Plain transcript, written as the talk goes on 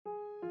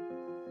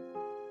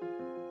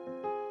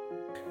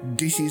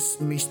This is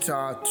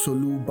Mr.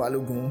 Tolu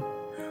Balogun.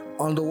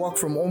 On the Work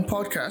From Home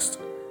podcast,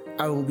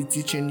 I will be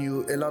teaching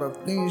you a lot of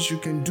things you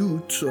can do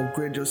to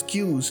upgrade your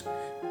skills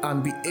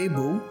and be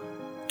able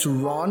to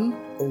run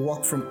a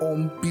work from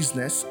home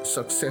business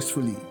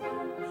successfully.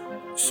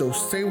 So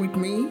stay with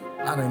me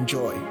and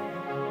enjoy.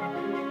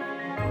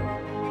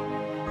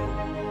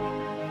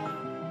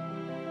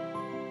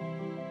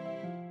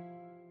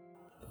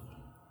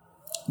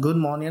 Good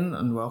morning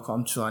and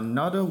welcome to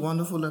another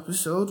wonderful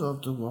episode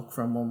of the Work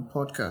From Home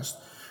podcast.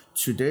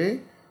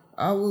 Today,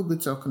 I will be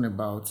talking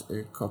about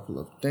a couple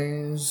of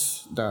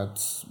things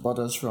that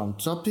borders from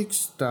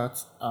topics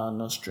that are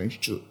not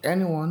strange to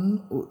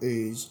anyone who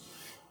is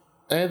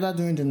either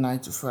doing the 9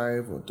 to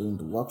 5 or doing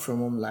the work from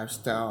home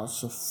lifestyle.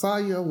 So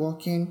far you're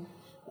working,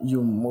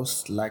 you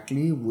most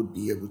likely would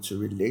be able to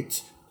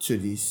relate to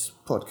this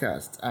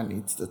podcast, and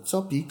it's the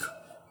topic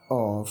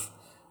of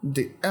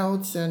the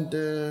health and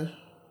the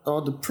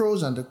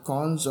pros and the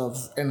cons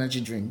of energy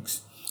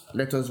drinks.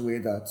 Let us weigh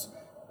that.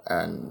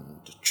 And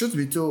truth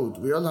be told,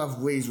 we all have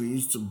ways we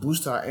use to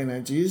boost our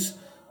energies,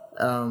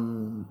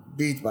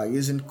 be it by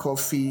using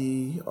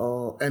coffee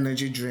or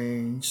energy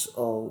drinks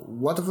or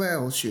whatever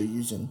else you're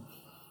using.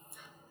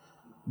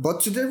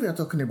 But today we are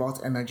talking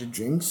about energy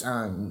drinks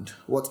and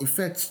what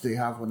effects they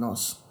have on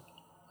us.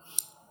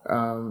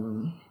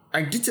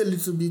 I did a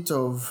little bit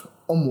of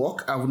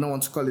homework. I would not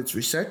want to call it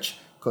research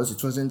because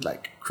it wasn't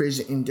like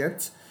crazy in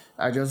depth.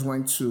 I just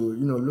went to,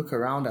 look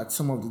around at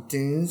some of the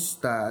things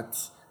that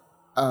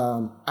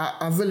are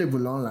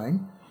available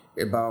online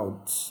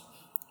about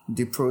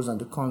the pros and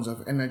the cons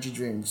of energy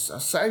drinks.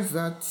 Aside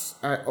that,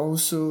 I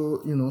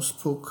also,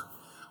 spoke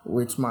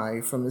with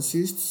my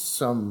pharmacist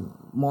some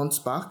months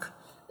back.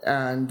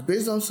 And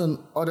based on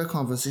some other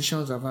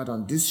conversations I've had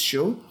on this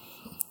show,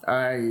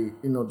 I,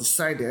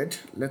 decided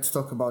let's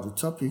talk about the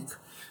topic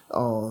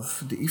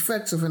of the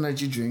effects of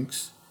energy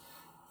drinks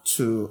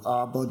to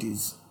our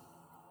bodies.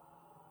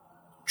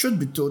 Truth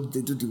be told,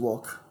 they do the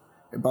work.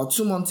 About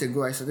 2 months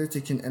ago, I started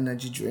taking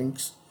energy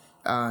drinks,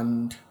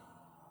 and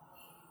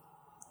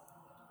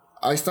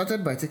I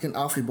started by taking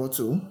half a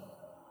bottle,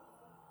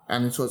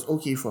 and it was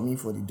okay for me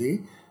for the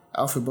day.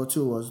 Half a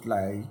bottle was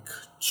like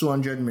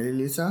 200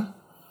 milliliter.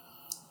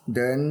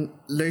 Then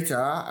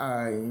later,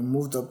 I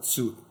moved up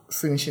to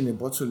finishing a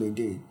bottle a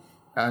day,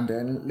 and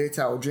then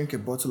later I'll drink a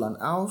bottle and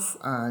half,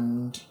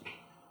 and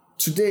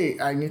today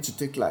I need to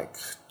take like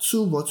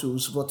 2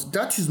 bottles, but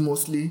that is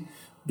mostly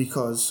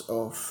because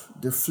of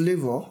the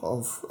flavor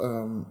of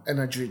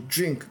energy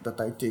drink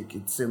that I take.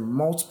 It's a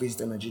malt-based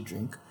energy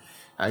drink.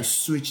 I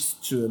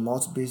switched to a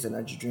malt-based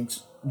energy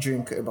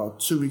drink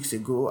about 2 weeks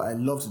ago. I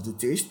loved the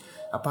taste.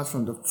 Apart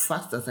from the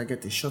fact that I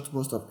get a short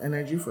burst of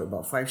energy for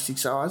about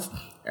 5-6 hours,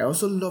 I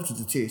also loved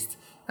the taste,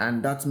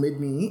 and that made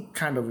me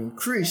kind of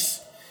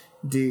increase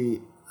the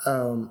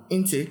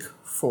intake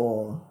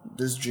for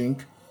this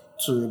drink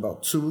to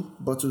about 2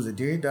 bottles a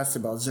day. That's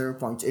about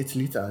 0.8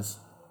 liters.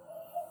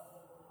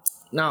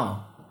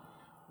 Now,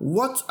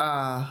 what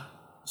are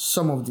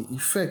some of the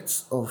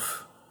effects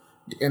of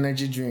the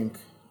energy drink?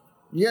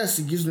 Yes,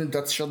 it gives me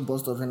that short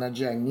burst of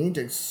energy I need,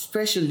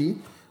 especially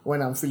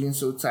when I'm feeling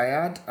so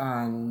tired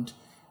and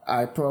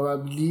I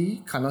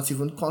probably cannot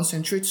even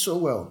concentrate so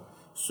well.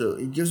 So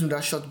it gives me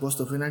that short burst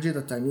of energy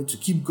that I need to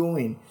keep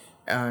going.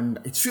 And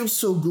it feels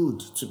so good,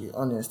 to be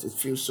honest. It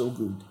feels so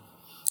good.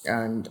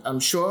 And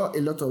I'm sure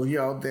a lot of you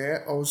out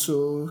there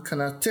also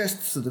can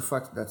attest to the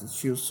fact that it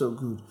feels so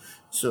good.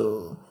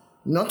 So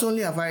not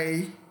only have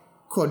I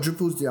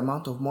quadrupled the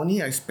amount of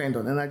money I spend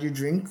on energy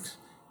drinks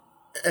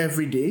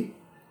every day,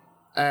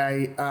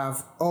 I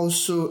have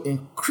also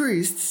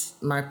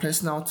increased my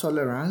personal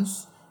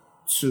tolerance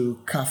to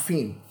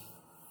caffeine.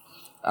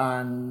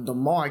 And the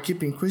more I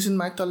keep increasing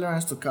my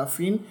tolerance to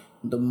caffeine,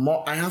 the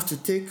more I have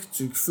to take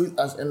to feel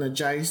as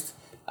energized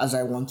as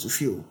I want to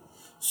feel.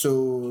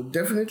 So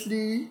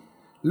definitely,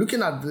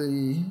 looking at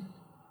the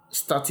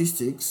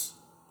statistics,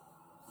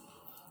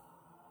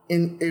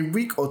 in a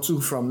week or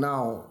 2 from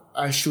now,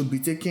 I should be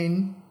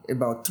taking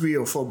about 3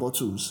 or 4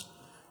 bottles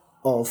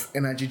of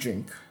energy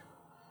drink.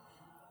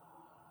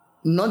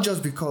 Not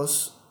just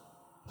because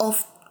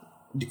of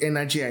the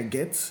energy I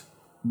get,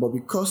 but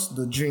because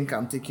the drink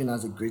I'm taking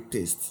has a great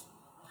taste.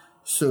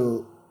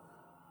 So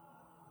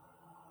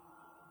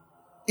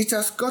it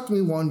has got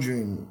me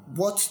wondering,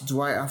 what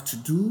do I have to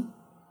do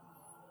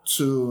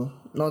to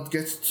not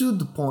get to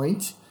the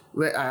point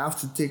where I have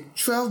to take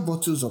 12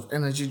 bottles of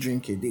energy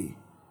drink a day?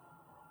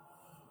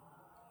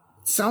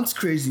 Sounds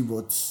crazy,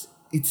 but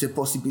it's a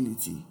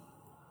possibility.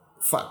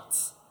 Fact.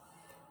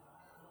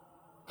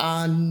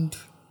 And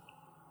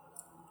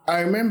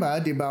I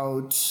remembered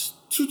about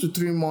 2 to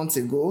 3 months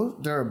ago,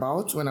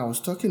 thereabout, when I was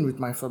talking with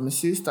my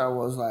pharmacist, I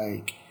was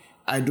like,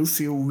 I do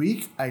feel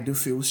weak, I do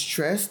feel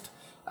stressed.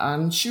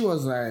 And she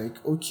was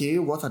like, okay,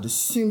 what are the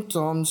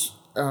symptoms?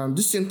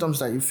 The symptoms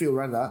that you feel,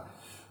 rather.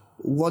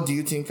 What do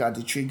you think are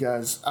the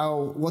triggers?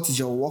 What is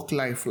your work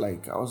life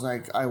like? I was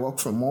like, I work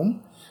from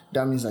home.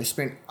 That means I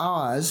spend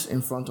hours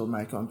in front of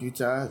my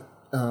computer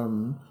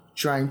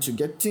trying to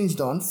get things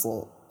done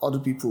for other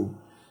people.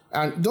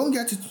 And don't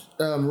get it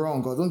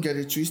wrong, or don't get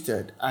it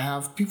twisted. I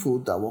have people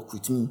that work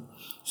with me.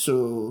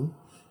 So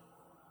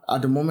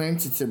at the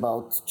moment, it's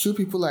about 2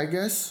 people, I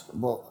guess.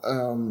 But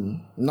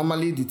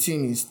normally the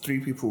team is 3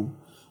 people.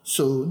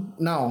 So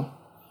now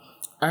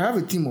I have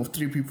a team of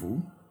 3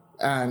 people,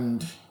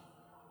 and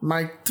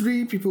my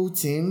 3 people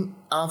team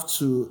have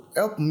to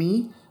help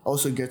me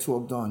also get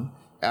work done.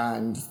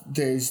 And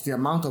there's the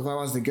amount of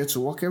hours they get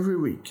to work every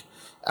week.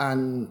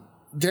 And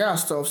there are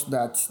stuff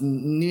that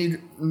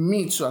need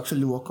me to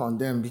actually work on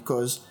them,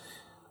 because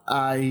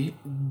I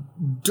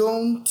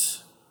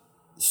don't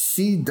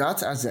see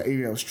that as an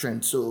area of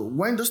strength. So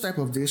when those type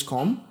of days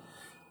come,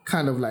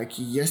 kind of like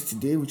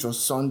yesterday, which was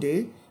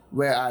Sunday,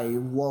 where I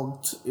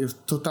worked a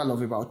total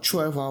of about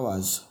 12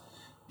 hours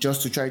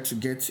just to try to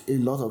get a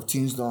lot of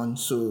things done.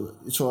 So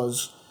it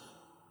was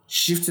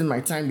shifting my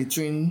time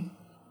between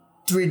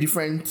 3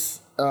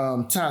 different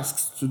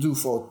tasks to do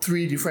for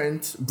 3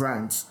 different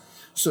brands.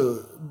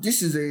 So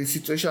this is a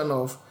situation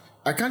of,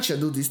 I can't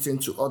schedule this thing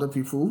to other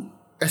people,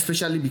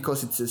 especially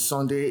because it's a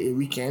Sunday, a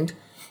weekend.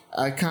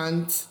 I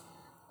can't,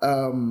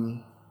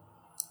 even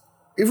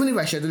if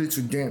I schedule it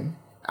to them,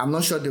 I'm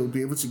not sure they will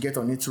be able to get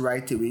on it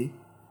right away.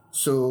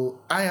 So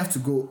I have to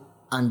go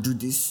and do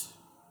this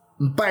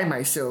by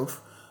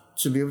myself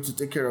to be able to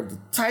take care of the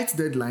tight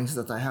deadlines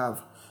that I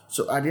have.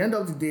 So at the end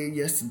of the day,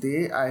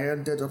 yesterday, I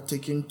ended up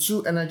taking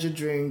 2 energy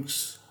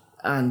drinks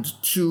and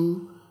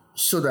 2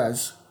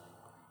 sodas.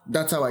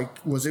 That's how I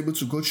was able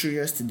to go through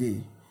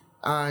yesterday.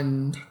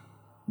 And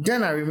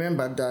then I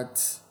remembered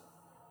that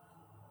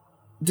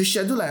the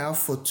schedule I have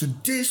for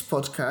today's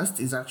podcast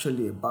is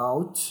actually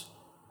about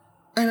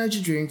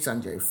energy drinks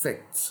and their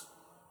effects.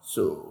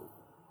 So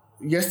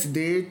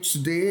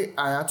today,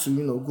 I had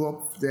to, go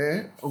up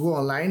there, go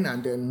online,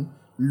 and then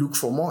look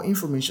for more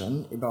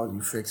information about the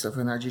effects of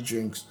energy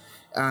drinks.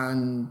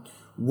 And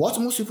what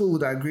most people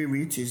would agree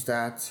with is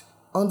that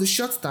on the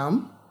short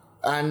term,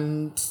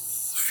 and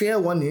fair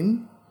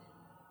warning,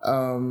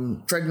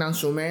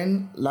 pregnant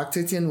women,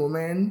 lactating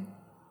women,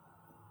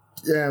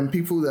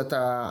 people that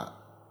are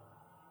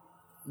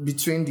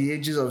between the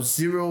ages of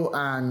 0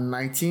 and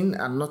 19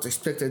 are not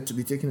expected to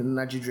be taking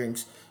energy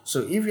drinks.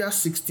 So if you are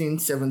 16,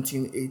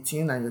 17,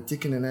 18 and you're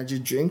taking energy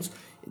drinks,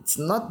 it's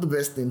not the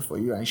best thing for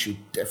you and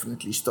should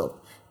definitely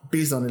stop,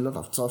 based on a lot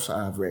of stuff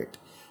I have read.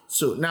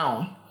 So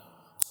now,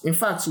 in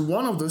fact,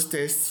 one of those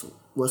tests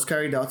was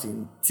carried out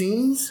in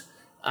teens,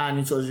 and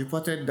it was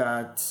reported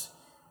that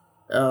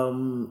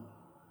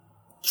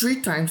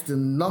 3 times the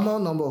normal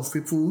number of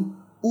people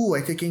who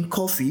were taking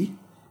coffee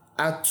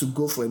had to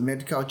go for a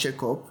medical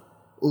checkup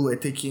who were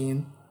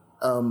taking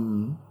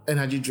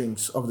energy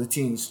drinks of the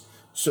teens.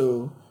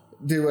 So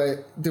they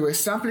were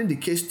sampling the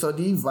case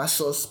study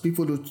versus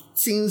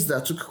teens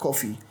that took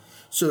coffee.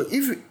 So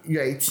if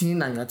you're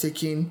 18 and you're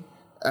taking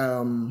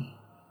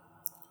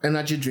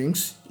energy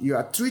drinks, you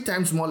are 3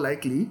 times more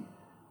likely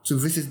to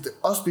visit the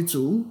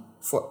hospital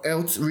for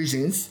health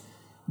reasons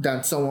than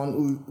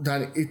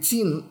a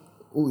teen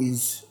who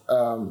is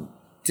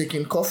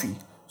taking coffee.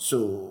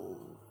 So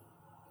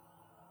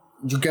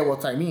you get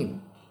what I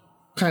mean.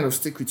 Kind of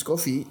stick with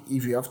coffee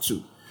if you have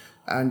to.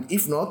 And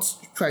if not,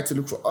 try to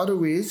look for other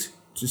ways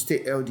to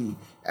stay healthy.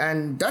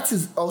 And that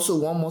is also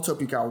one more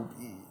topic I'll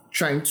be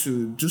trying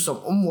to do some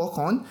homework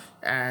on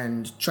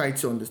and try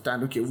to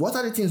understand, okay, what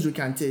are the things we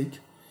can take?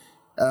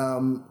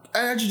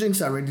 Energy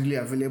drinks are readily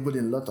available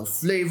in a lot of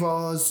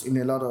flavors, in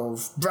a lot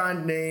of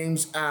brand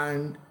names,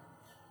 and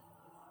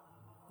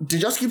they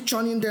just keep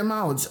churning them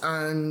out.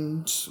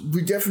 And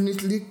we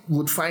definitely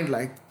would find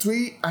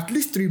at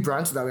least 3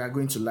 brands that we are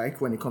going to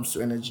like when it comes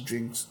to energy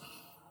drinks.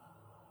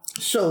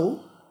 So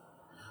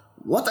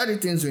what are the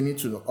things we need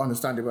to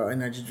understand about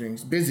energy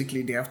drinks?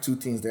 Basically, they have 2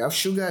 things. They have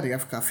sugar, they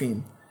have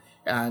caffeine.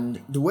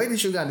 And the way the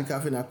sugar and the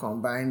caffeine are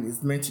combined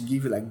is meant to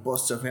give you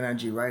bursts of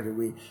energy right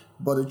away.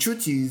 But the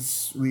truth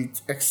is,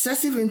 with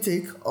excessive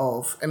intake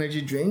of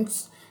energy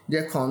drinks,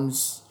 there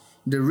comes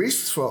the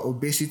risks for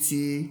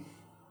obesity,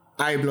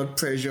 high blood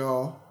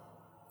pressure,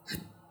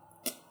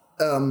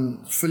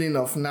 feeling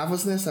of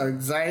nervousness or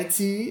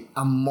anxiety,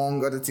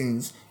 among other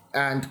things.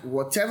 And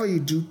whatever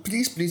you do,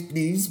 please,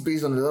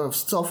 based on a lot of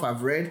stuff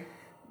I've read,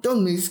 do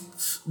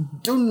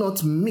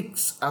not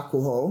mix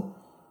alcohol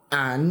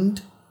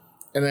and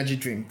energy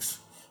drinks.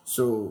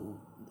 So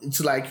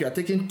it's like you're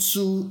taking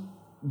 2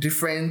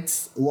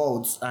 different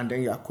worlds and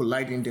then you're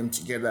colliding them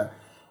together.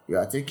 You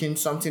are taking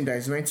something that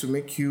is meant to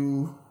make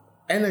you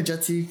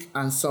energetic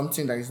and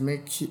something that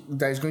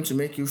is going to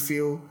make you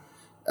feel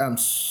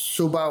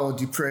sober or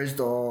depressed,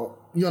 or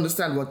you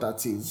understand what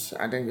that is,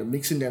 and then you're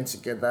mixing them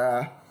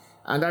together,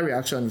 and that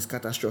reaction is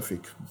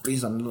catastrophic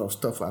based on a lot of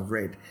stuff I've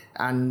read.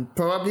 And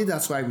probably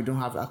that's why we don't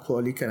have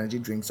alcoholic energy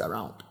drinks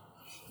around.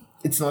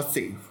 It's not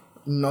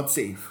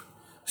safe.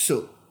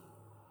 So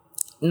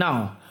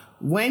now,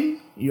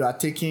 when you are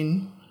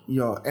taking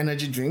your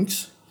energy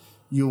drinks,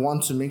 you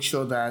want to make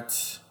sure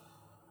that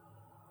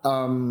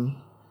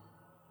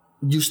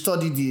you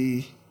study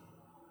the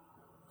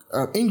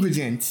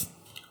ingredients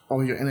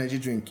or your energy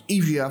drink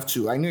if you have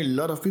to. I know a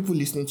lot of people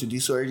listening to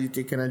this already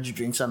take energy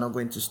drinks and are not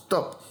going to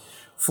stop.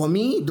 For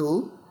me,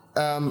 though,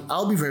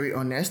 I'll be very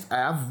honest. I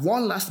have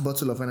one last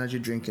bottle of energy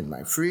drink in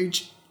my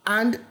fridge,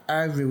 and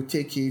I will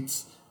take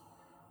it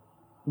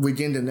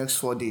within the next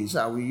 4 days.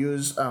 I will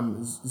use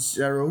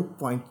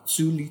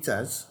 0.2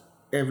 liters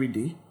every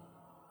day.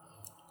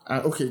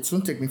 Okay, it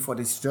won't take me 4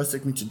 days. Just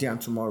take me today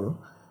and tomorrow.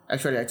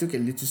 Actually, I took a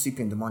little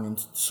sip in the morning,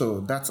 so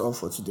that's all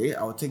for today.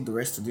 I'll take the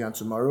rest today and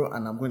tomorrow,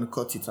 and I'm going to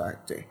cut it right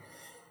there.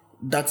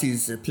 That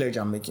is a pledge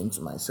I'm making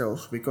to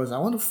myself because I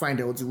want to find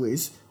healthy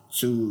ways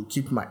to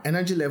keep my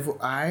energy level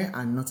high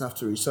and not have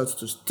to resort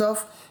to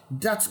stuff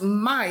that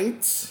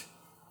might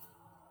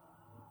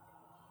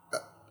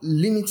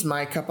limit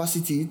my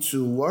capacity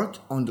to work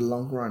on the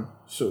long run.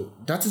 So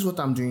that is what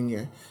I'm doing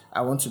here.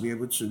 I want to be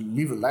able to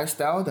live a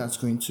lifestyle that's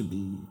going to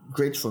be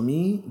great for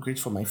me, great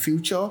for my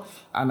future,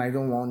 and I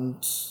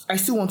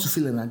still want to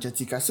feel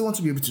energetic. I still want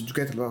to be able to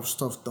get a lot of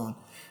stuff done.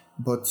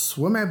 But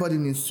when my body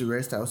needs to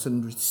rest, I also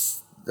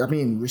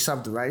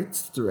reserve the right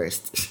to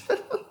rest.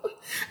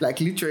 Like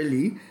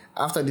literally,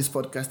 after this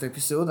podcast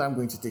episode, I'm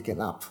going to take a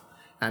nap.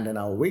 And then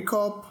I'll wake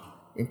up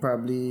in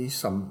probably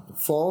some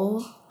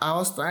 4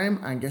 hours time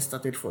and get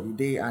started for the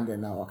day, and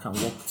then I can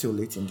work till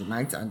late in the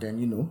night and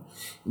then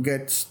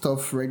get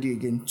stuff ready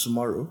again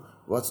tomorrow.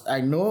 But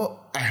I know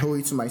I owe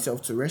it to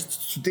myself to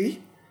rest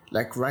today,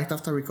 like right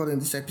after recording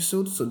this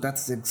episode. So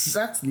that's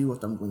exactly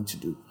what I'm going to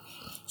do.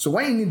 So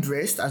when you need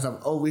rest, as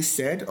I've always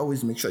said,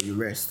 always make sure you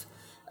rest.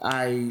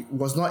 I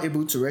was not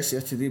able to rest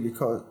yesterday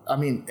because I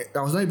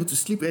was not able to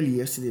sleep early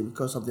yesterday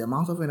because of the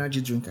amount of energy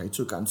drink I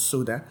took and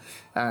soda,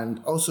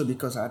 and also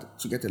because I had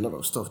to get a lot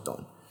of stuff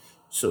done.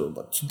 So,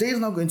 but today is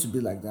not going to be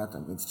like that.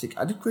 I'm going to take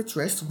adequate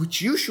rest,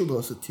 which you should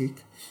also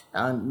take,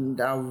 and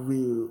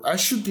I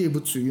should be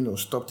able to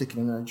stop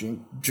taking energy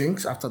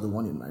drinks after the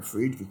one in my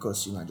fridge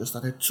because I just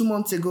started 2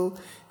 months ago.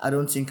 I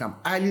don't think I'm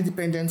highly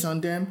dependent on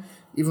them.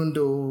 Even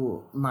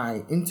though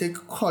my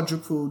intake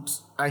quadrupled,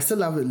 I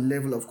still have a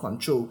level of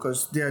control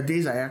because there are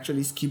days I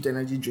actually skipped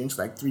energy drinks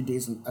like 3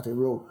 days at a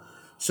row.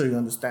 So you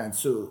understand.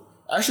 So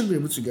I should be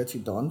able to get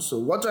it done. So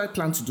what do I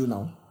plan to do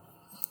now?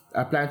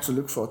 I plan to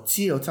look for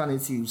tea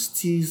alternatives,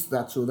 teas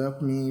that will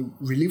help me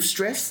relieve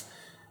stress.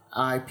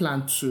 I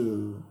plan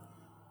to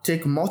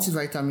take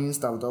multivitamins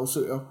that would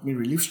also help me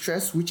relieve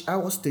stress, which I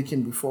was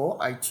taking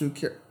before. I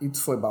took it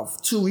for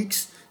about 2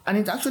 weeks and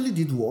it actually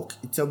did work.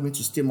 It helped me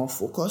to stay more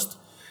focused.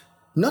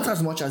 Not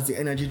as much as the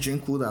energy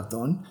drink would have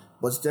done,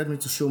 but it helped me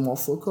to feel more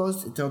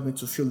focused. It helped me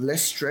to feel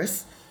less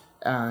stress,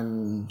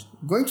 and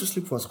going to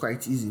sleep was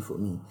quite easy for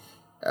me.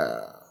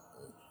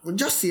 We'll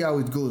just see how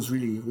it goes,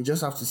 really. We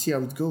just have to see how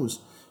it goes.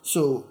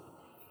 So,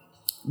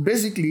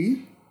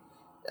 basically,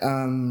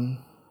 the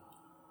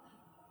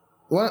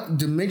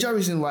major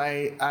reason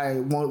why I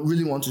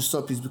really want to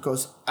stop is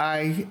because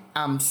I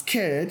am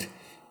scared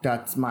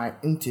that my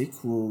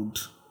intake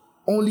would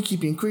only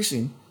keep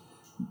increasing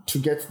to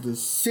get the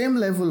same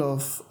level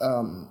of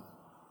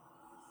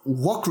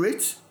work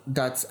rate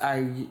that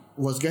I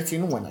was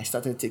getting when I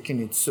started taking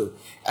it. So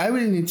I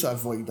really need to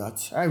avoid that.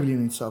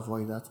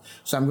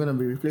 So I'm going to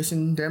be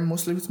replacing them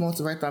mostly with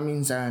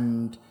multivitamins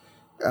and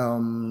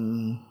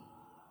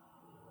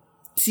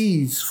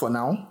teas for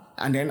now.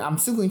 And then I'm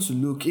still going to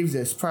look if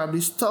there's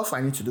probably stuff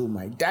I need to do with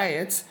my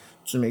diet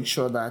to make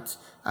sure that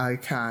I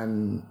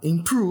can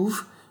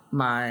improve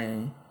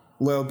my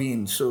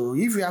well-being. So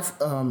if you have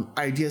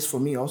ideas for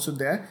me also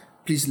there,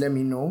 please let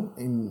me know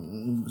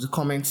in the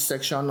comment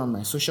section on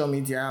my social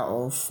media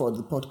or for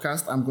the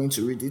podcast. I'm going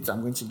to read it.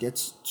 I'm going to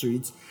get to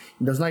it.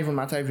 It does not even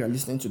matter if you're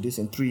listening to this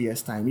in 3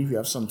 years' time. If you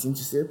have something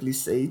to say, please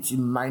say it. You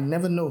might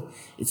never know.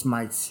 It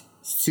might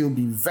still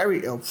be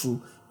very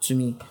helpful to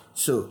me.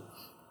 So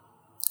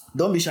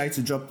don't be shy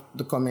to drop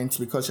the comments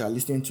because you're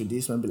listening to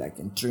this maybe like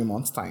in 3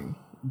 months' time.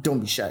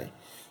 Don't be shy.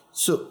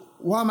 So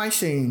what am I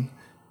saying?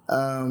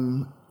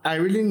 I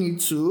really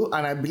need to,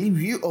 and I believe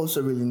you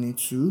also really need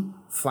to,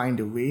 find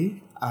a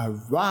way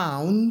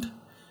around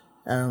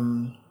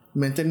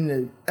maintaining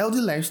a healthy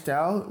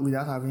lifestyle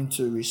without having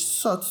to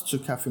resort to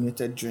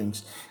caffeinated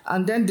drinks.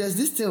 And then there's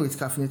this thing with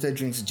caffeinated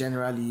drinks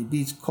generally,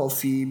 be it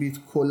coffee, be it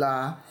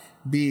cola,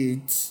 be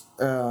it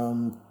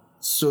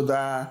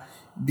soda,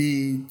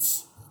 be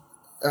it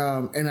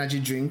energy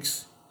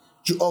drinks.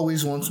 You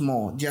always want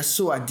more. They're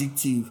so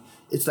addictive.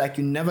 It's like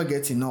you never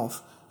get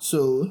enough.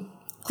 So,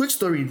 quick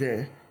story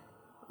there.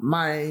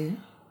 My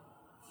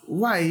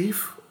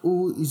wife,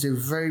 who is a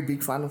very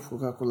big fan of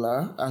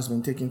Coca-Cola, has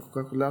been taking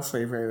Coca-Cola for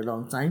a very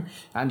long time.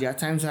 And there are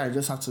times where I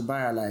just have to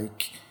buy her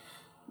like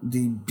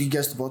the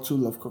biggest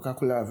bottle of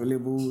Coca-Cola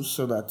available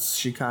so that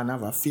she can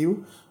have a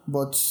feel.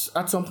 But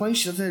at some point,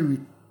 she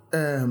started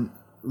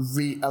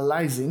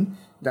realizing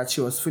that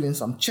she was feeling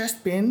some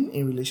chest pain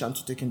in relation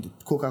to taking the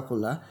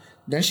Coca-Cola.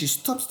 Then she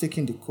stopped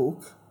taking the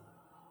Coke.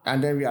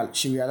 And then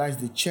she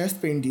realized the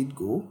chest pain did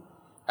go.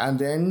 And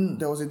then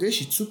there was a day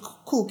she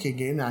took Coke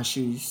again and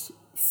she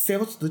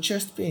felt the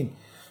chest pain.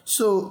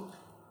 So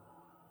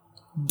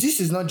this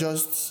is not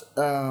just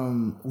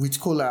with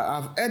cola.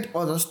 I've heard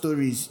other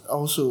stories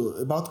also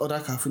about other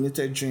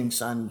caffeinated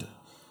drinks and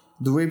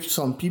the way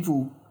some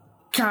people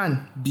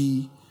can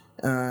be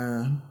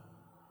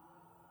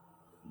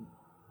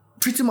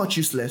pretty much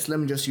useless. Let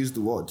me just use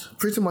the word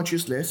pretty much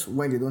useless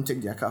when they don't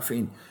take their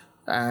caffeine.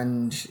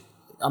 And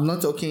I'm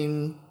not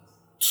talking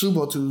 2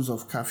 bottles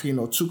of caffeine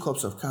or 2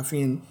 cups of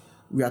caffeine.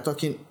 We are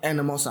talking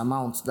enormous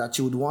amounts that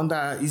you would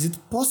wonder, is it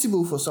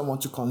possible for someone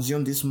to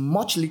consume this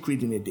much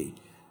liquid in a day?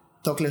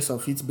 Talk less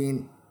of it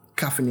being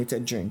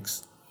caffeinated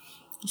drinks.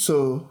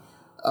 So,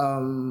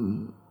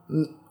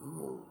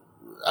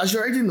 as you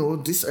already know,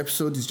 this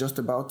episode is just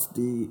about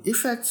the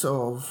effects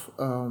of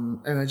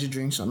energy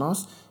drinks on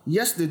us.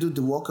 Yes, they do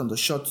the work on the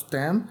short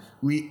term.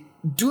 We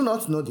do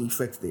not know the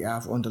effect they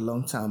have on the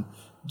long term.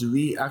 Do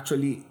we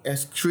actually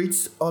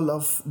excrete all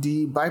of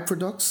the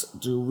byproducts?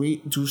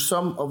 Do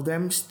some of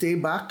them stay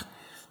back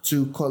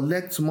to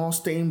collect more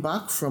staying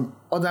back from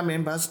other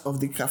members of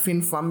the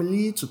caffeine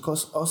family to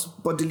cause us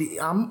bodily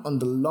harm on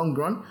the long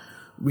run?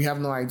 We have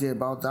no idea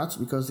about that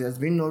because there's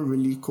been no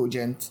really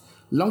cogent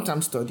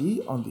long-term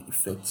study on the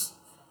effects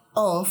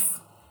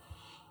of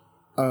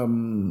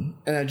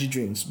energy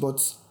drinks.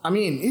 But I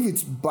mean, if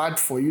it's bad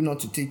for you not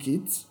to take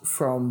it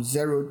from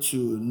 0 to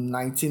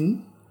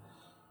 19,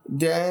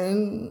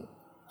 then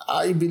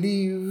I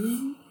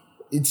believe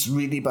it's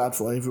really bad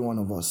for every one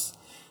of us.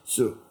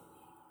 So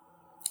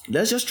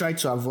let's just try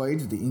to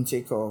avoid the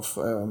intake of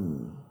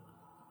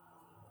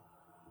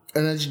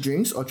energy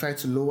drinks or try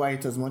to lower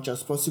it as much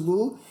as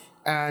possible.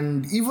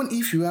 And even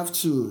if you have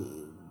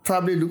to,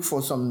 probably look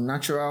for some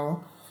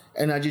natural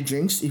energy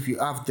drinks if you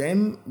have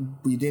them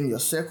within your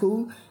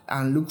circle,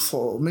 and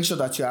make sure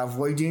that you're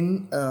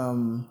avoiding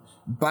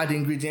bad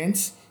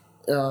ingredients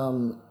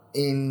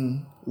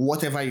in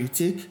whatever you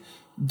take.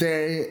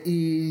 There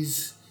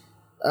is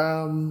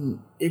a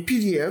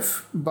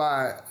PDF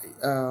by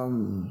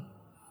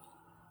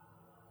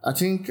I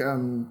think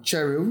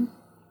Cheryl,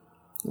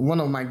 one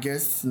of my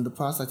guests in the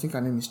past. I think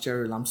her name is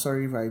Cheryl. I'm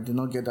sorry if I did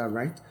not get that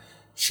right.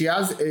 She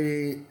has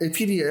a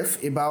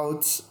PDF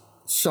about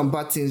some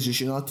bad things you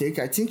should not take.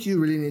 I think you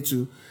really need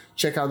to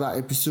check out that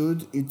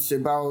episode. It's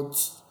about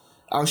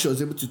how she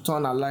was able to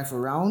turn her life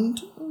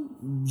around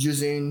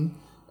using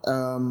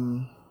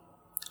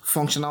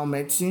functional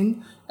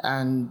medicine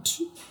and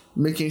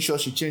making sure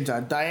she changed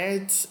her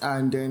diet,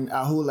 and then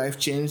her whole life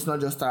changed.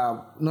 Not just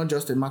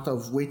a matter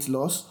of weight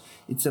loss.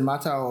 It's a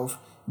matter of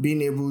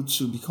being able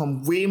to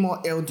become way more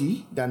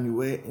healthy than you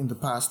were in the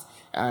past.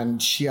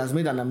 And she has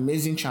made an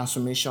amazing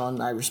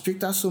transformation. I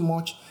respect her so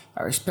much.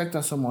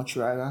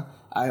 Rather.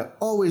 I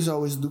always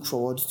look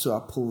forward to her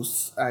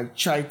posts. I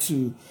try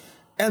to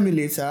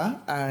emulate her,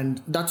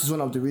 and that is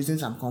one of the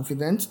reasons I'm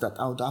confident that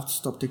I would have to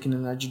stop taking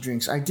energy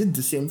drinks. I did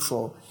the same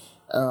for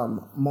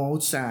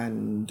malts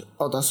and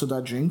other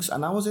soda drinks,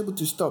 and I was able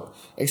to stop,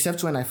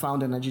 except when I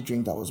found energy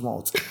drink that was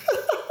malt.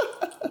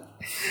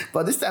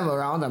 But this time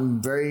around,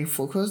 I'm very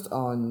focused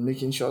on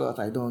making sure that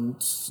I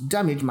don't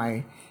damage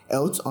my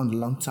health on the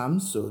long term.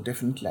 So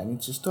definitely I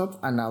need to stop,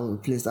 and I'll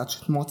replace that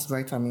with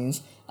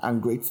multivitamins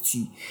and great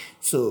tea.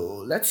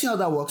 So let's see how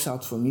that works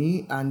out for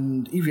me.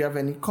 And if you have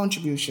any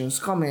contributions,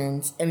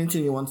 comments,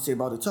 anything you want to say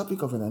about the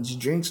topic of energy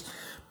drinks,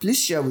 please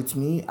share with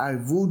me. I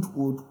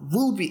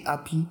would be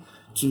happy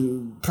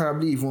to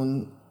probably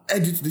even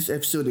edit this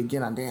episode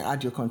again and then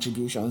add your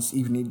contributions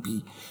if need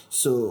be.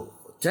 So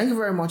thank you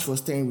very much for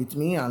staying with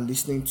me and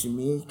listening to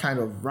me kind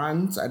of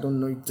rant. I don't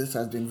know if this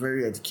has been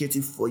very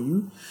educative for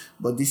you,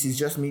 but this is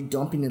just me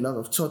dumping a lot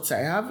of thoughts I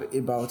have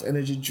about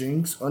energy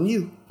drinks on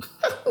you.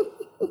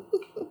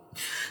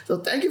 So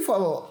thank you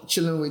for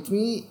chilling with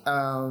me.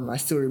 I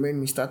still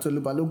remain Mr.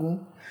 Tolu Balogun.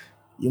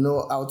 You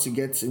know how to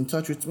get in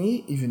touch with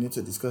me if you need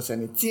to discuss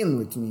anything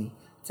with me.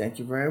 Thank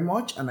you very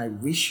much, and I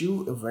wish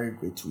you a very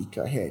great week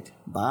ahead.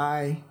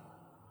 Bye.